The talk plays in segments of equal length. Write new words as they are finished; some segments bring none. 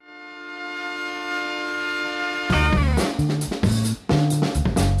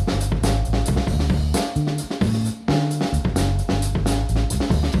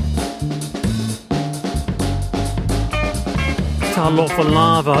Talofa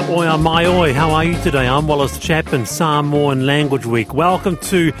Lava, Oia Mai Oi. How are you today? I'm Wallace Chapman, Samoan Language Week. Welcome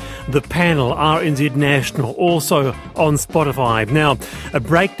to The Panel, RNZ National, also on Spotify. Now, a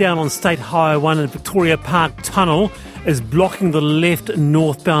breakdown on State Highway 1 and Victoria Park Tunnel is blocking the left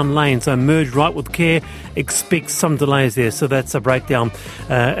northbound lane, so merge right with care. Expect some delays there, so that's a breakdown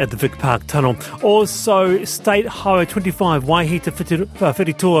at the Vic Park Tunnel. Also, State Highway 25, Waihita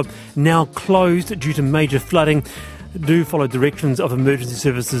Whiritua, now closed due to major flooding. Do follow directions of emergency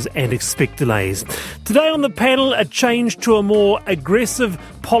services and expect delays. Today on the panel, a change to a more aggressive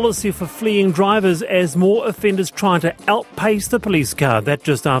policy for fleeing drivers as more offenders try to outpace the police car. That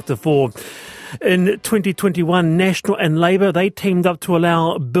just after 4. In 2021, National and Labour, they teamed up to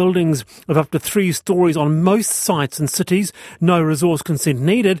allow buildings of up to 3 stories on most sites and cities. No resource consent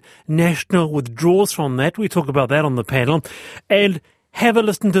needed. National withdraws from that. We talk about that on the panel. And have a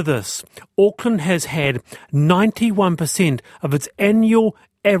listen to this. Auckland has had 91% of its annual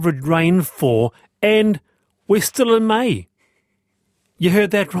average rainfall, and we're still in May. You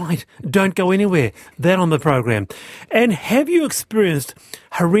heard that right. Don't go anywhere. That on the program. And have you experienced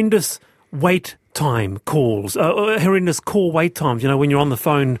horrendous wait time calls, horrendous call wait times, when you're on the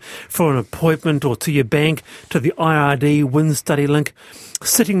phone for an appointment or to your bank, to the IRD, Wind Study Link,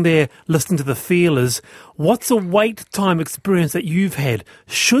 sitting there listening to the feelers? What's a wait time experience that you've had?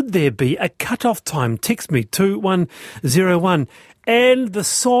 Should there be a cut-off time? Text me 2101. And the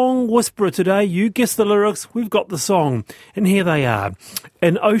song whisperer today, you guess the lyrics, we've got the song. And here they are.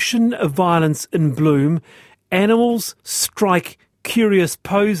 An ocean of violence in bloom, animals strike curious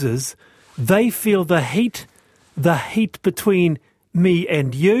poses. They feel the heat between me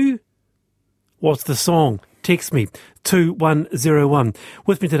and you. What's the song? Text me 2101.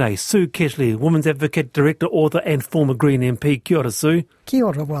 With me today, Sue Kedgley, women's advocate, director, author and former Green MP. Kia ora, Sue. Kia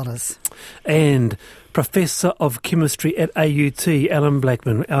ora, Wallace. And Professor of Chemistry at AUT, Allan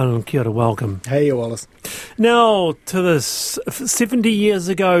Blackman. Allan, kia ora, welcome. Hey, Wallace. Now, to this, 70 years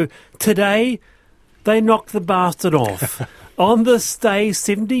ago today, they knocked the bastard off. On this day,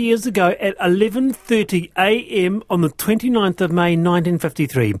 70 years ago, at 11:30 a.m. on the 29th of May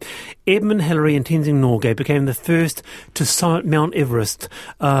 1953, Edmund, Hillary and Tenzing Norgay became the first to summit Mt Everest,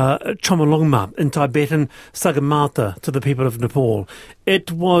 Chomolungma, in Tibetan Sagarmatha, to the people of Nepal.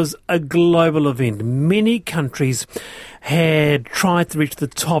 It was a global event. Many countries had tried to reach the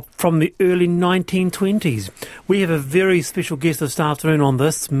top from the early 1920s. We have a very special guest this afternoon on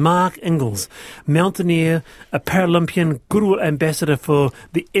this, Mark Ingalls, mountaineer, a Paralympian, goodwill ambassador for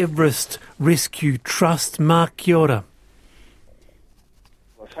the Everest Rescue Trust. Mark, kia ora.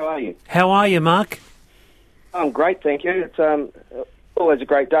 How are you? How are you, Mark? I'm great, thank you. It's always a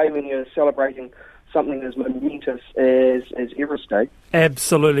great day when you're celebrating something as momentous as Everest Day.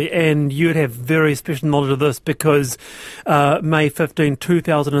 Absolutely, and you'd have very special knowledge of this because May 15,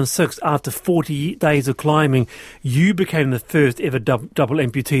 2006, after 40 days of climbing, you became the first ever double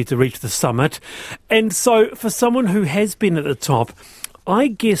amputee to reach the summit. And so for someone who has been at the top, I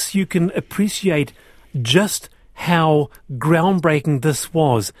guess you can appreciate just how groundbreaking this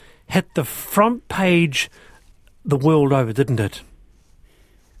was. Hit the front page the world over, didn't it?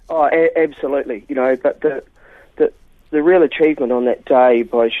 Oh, absolutely. But the real achievement on that day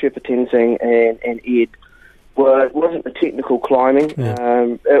by Sherpa Tenzing and Ed wasn't the technical climbing.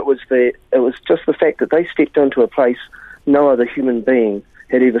 Yeah. It was just the fact that they stepped into a place no other human being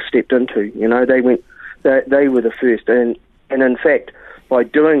had ever stepped into. They were the first, and in fact, by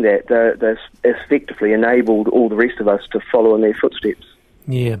doing that, they effectively enabled all the rest of us to follow in their footsteps.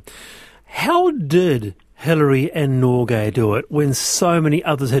 Yeah. How did Hillary and Norgay do it when so many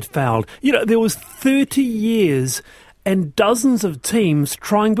others had failed? There was 30 years and dozens of teams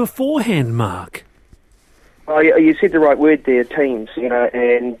trying beforehand, Mark. Oh, you said the right word there, teams,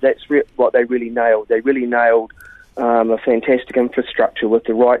 and that's what they really nailed. They really nailed a fantastic infrastructure with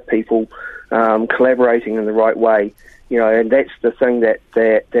the right people collaborating in the right way, and that's the thing that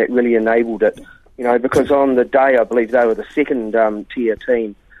really enabled it, because on the day, I believe they were the second tier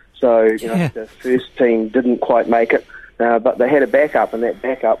team. So, the first team didn't quite make it, but they had a backup, and that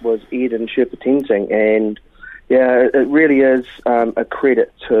backup was Ed and Sherpa Tenzing. And, it really is a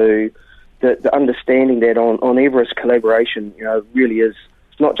credit to the understanding that on Everest collaboration, really is,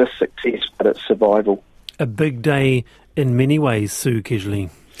 it's not just success, but it's survival. A big day in many ways, Sue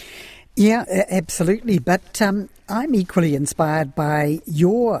Kedgley. Yeah, absolutely. But I'm equally inspired by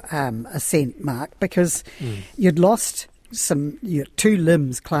your ascent, Mark, because you'd lost your 2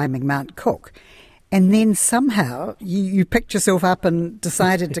 limbs climbing Mount Cook, and then somehow you picked yourself up and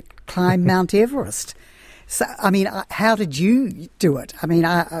decided to climb Mount Everest. So, how did you do it?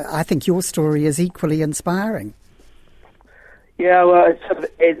 I think your story is equally inspiring. Yeah, well,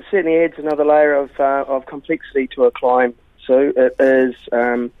 it certainly adds another layer of complexity to a climb. So it is,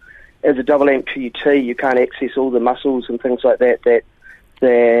 as a double amputee, you can't access all the muscles and things like that,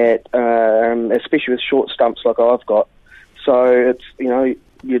 especially with short stumps like I've got. So it's,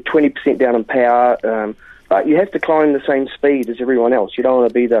 you're 20% down in power, but you have to climb the same speed as everyone else. You don't want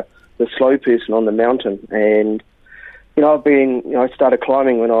to be the slow person on the mountain. And I started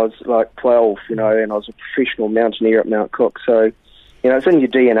climbing when I was like 12, and I was a professional mountaineer at Mount Cook. So, it's in your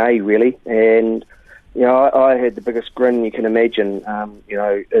DNA really. And, I had the biggest grin you can imagine,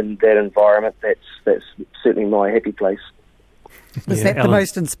 in that environment. That's certainly my happy place. Was that Allan, the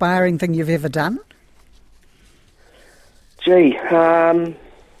most inspiring thing you've ever done? Gee, no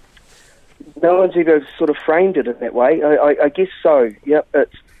one's ever sort of framed it in that way. I guess so. Yep,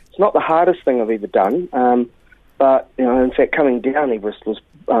 it's not the hardest thing I've ever done. But, in fact, coming down Everest was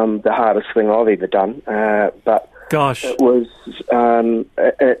the hardest thing I've ever done. But gosh, it was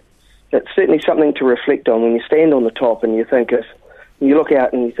it's certainly something to reflect on when you stand on the top and you think you look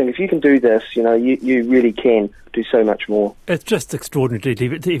out and you think if you can do this, you really can do so much more. it's just extraordinary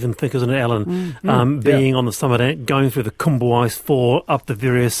to even think, isn't it, Allan? Being on the summit and going through the Khumbu Ice Fall, up the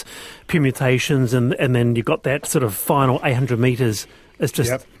various permutations, and then you've got that sort of final 800 metres. It's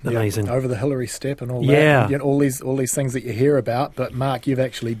just amazing. Over the Hillary Step and all Yeah. that. All these things that you hear about. But Mark, you've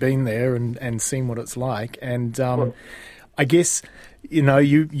actually been there and seen what it's like. And I guess,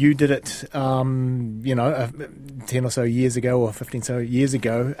 you did it, 10 or so years ago or 15 so years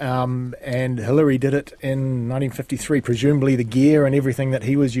ago. And Hillary did it in 1953. Presumably the gear and everything that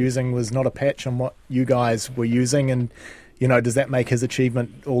he was using was not a patch on what you guys were using. And, does that make his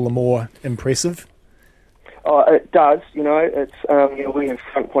achievement all the more impressive? Oh, it does. It's we have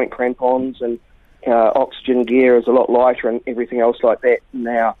front point crampons and oxygen gear is a lot lighter and everything else like that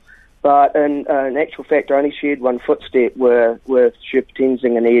now. But in actual fact, I only shared one footstep with Sherpa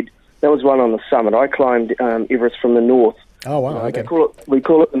Tenzing and Ed. That was one on the summit. I climbed Everest from the north. Oh wow! Okay. We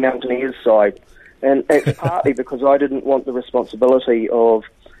call it the mountaineers side, and it's partly because I didn't want the responsibility of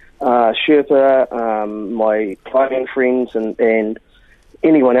Sherpa, my climbing friends, and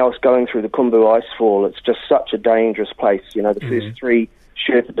anyone else going through the Khumbu Icefall. It's just such a dangerous place. The first 3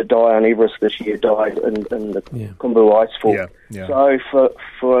 Sherpa to die on Everest this year died in the Khumbu Icefall. Yeah. So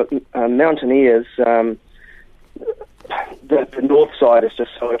for mountaineers, the north side is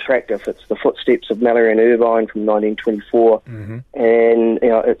just so attractive. It's the footsteps of Mallory and Irvine from 1924, and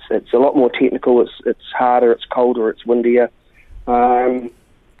it's a lot more technical. It's harder, it's colder, it's windier.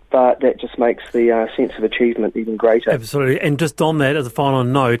 But that just makes the sense of achievement even greater. Absolutely. And just on that, as a final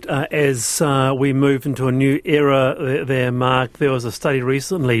note, as we move into a new era there, Mark, there was a study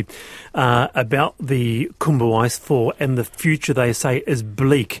recently about the Khumbu Icefall, and the future, they say, is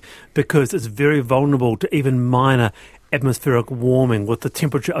bleak because it's very vulnerable to even minor atmospheric warming with the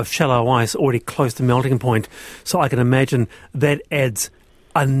temperature of shallow ice already close to melting point. So I can imagine that adds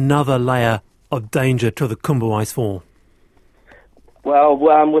another layer of danger to the Khumbu Icefall. Well,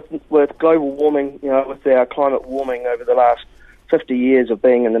 with global warming, with our climate warming over the last 50 years of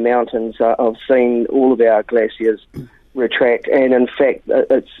being in the mountains, I've seen all of our glaciers retract, and in fact,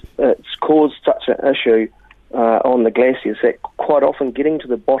 it's caused such an issue on the glaciers that quite often getting to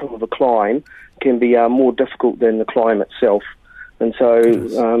the bottom of a climb can be more difficult than the climb itself. And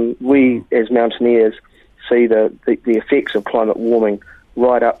so we, as mountaineers, see the effects of climate warming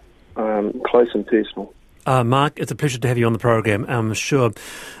right up close and personal. Mark, it's a pleasure to have you on the program. I'm sure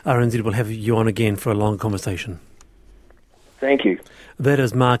RNZ will have you on again for a long conversation. Thank you. That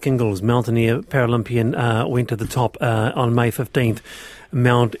is Mark Ingalls, mountaineer, Paralympian, went to the top on May 15th,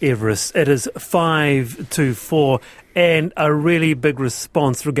 Mt Everest. It is 5 to 4 and a really big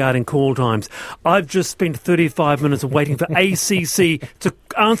response regarding call times. I've just spent 35 minutes waiting for ACC to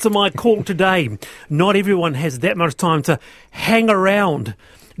answer my call today. Not everyone has that much time to hang around.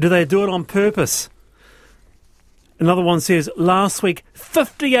 Do they do it on purpose? Another one says, last week,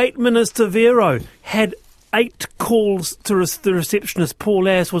 58 minutes to Vero, had 8 calls to the receptionist. Poor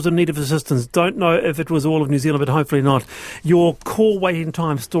lass was in need of assistance. Don't know if it was all of New Zealand, but hopefully not. Your call waiting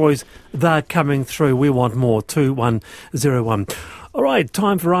time stories, they're coming through. We want more. 2101. All right,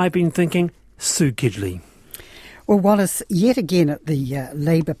 time for I've Been Thinking. Sue Kedgley. Well, Wallace, yet again at the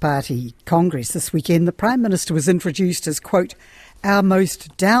Labour Party Congress this weekend, the Prime Minister was introduced as, quote, our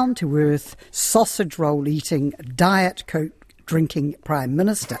most down-to-earth, sausage-roll-eating, Diet Coke drinking Prime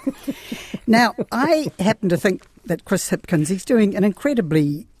Minister. Now, I happen to think that Chris Hipkins, he's doing an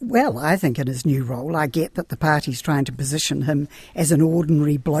incredibly well, I think, in his new role. I get that the party's trying to position him as an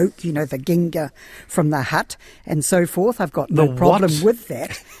ordinary bloke, the Ginga from the hut and so forth. I've got no problem with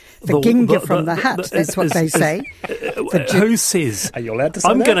that. ginga from the hut. That's what they say. Who says? Are you allowed to say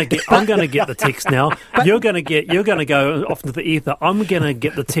I'm that? I'm going to get the text now. You're going to go off into the ether. I'm going to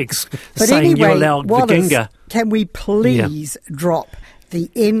get the text saying anyway, you're allowed Wallace, the ginga. Can we please drop the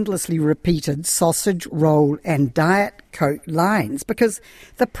endlessly repeated sausage, roll and Diet Coke lines? Because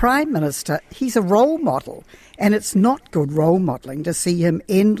the Prime Minister, he's a role model, and it's not good role modelling to see him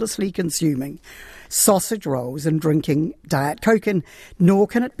endlessly consuming sausage rolls and drinking Diet Coke, and nor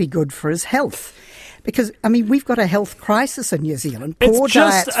can it be good for his health. Because, I mean, we've got a health crisis in New Zealand. Poor It's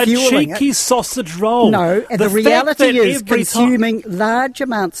just diet's a fueling cheeky it. sausage roll. No, and the fact reality that is every consuming large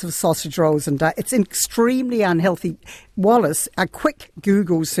amounts of sausage rolls and it's extremely unhealthy. Wallace, a quick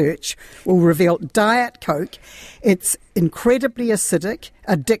Google search will reveal Diet Coke. It's incredibly acidic,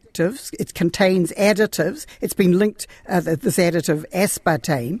 addictive. It contains additives. It's been linked, this additive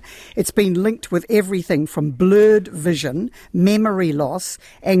aspartame. It's been linked with everything from blurred vision, memory loss,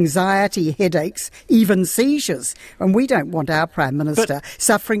 anxiety, headaches, even seizures. And we don't want our Prime Minister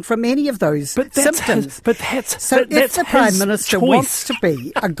suffering from any of those symptoms. If the Prime Minister wants to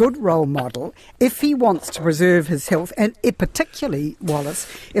be a good role model, if he wants to preserve his health, and particularly, Wallace,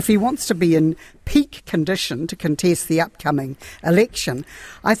 if he wants to be in peak condition to contest the upcoming election,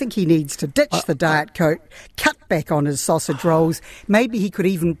 I think he needs to ditch the Diet Coke, cut back on his sausage rolls. Maybe he could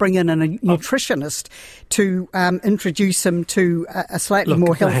even bring in a nutritionist to introduce him to a slightly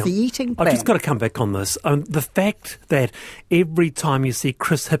more healthy eating plan. I've just got to come back on this. The fact that every time you see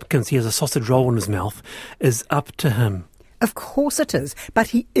Chris Hipkins, he has a sausage roll in his mouth, is up to him. Of course it is, but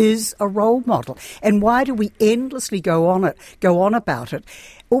he is a role model. And why do we endlessly go on about it,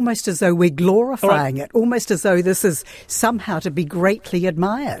 almost as though we're glorifying it, almost as though this is somehow to be greatly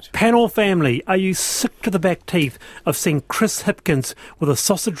admired? Panel family, are you sick to the back teeth of seeing Chris Hipkins with a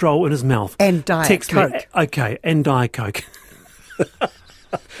sausage roll in his mouth? And Diet Coke. Okay, and Diet Coke.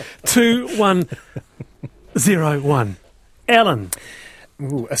 2101. Allan.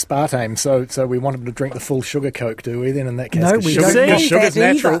 Ooh, aspartame. So we want him to drink the full sugar Coke, do we? Then in that case, no, we don't want sugar's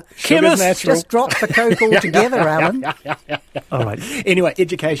that natural. either. Sugar's natural. Just drop the Coke altogether, Allan. All right. Anyway,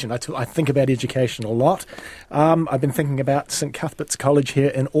 education. I think about education a lot. I've been thinking about St Cuthbert's College here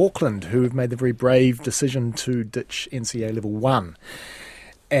in Auckland, who have made the very brave decision to ditch NCA Level 1.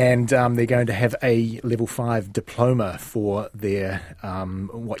 And they're going to have a Level 5 diploma for their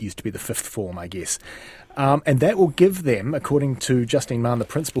what used to be the fifth form, I guess. And that will give them, according to Justine Mann, the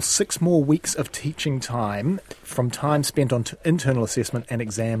principal, 6 more weeks of teaching time from time spent on internal assessment and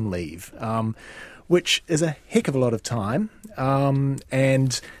exam leave, which is a heck of a lot of time.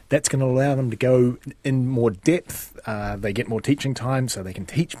 And that's going to allow them to go in more depth. They get more teaching time so they can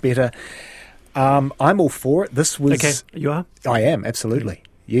teach better. I'm all for it. This was... Okay, you are? I am, absolutely.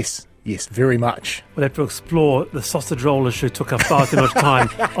 Yes, very much. We'll have to explore the sausage roll issue. Took up far too much time.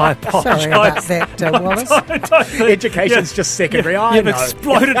 I apologise. Sorry about that, Wallace. Education's just secondary. You've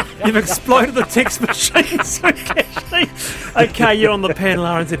exploded the text machine, Sue Kedgley. Okay, you're on the panel,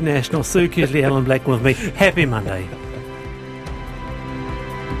 RNZ National. Sue Kedgley, Allan Blackman with me. Happy Monday.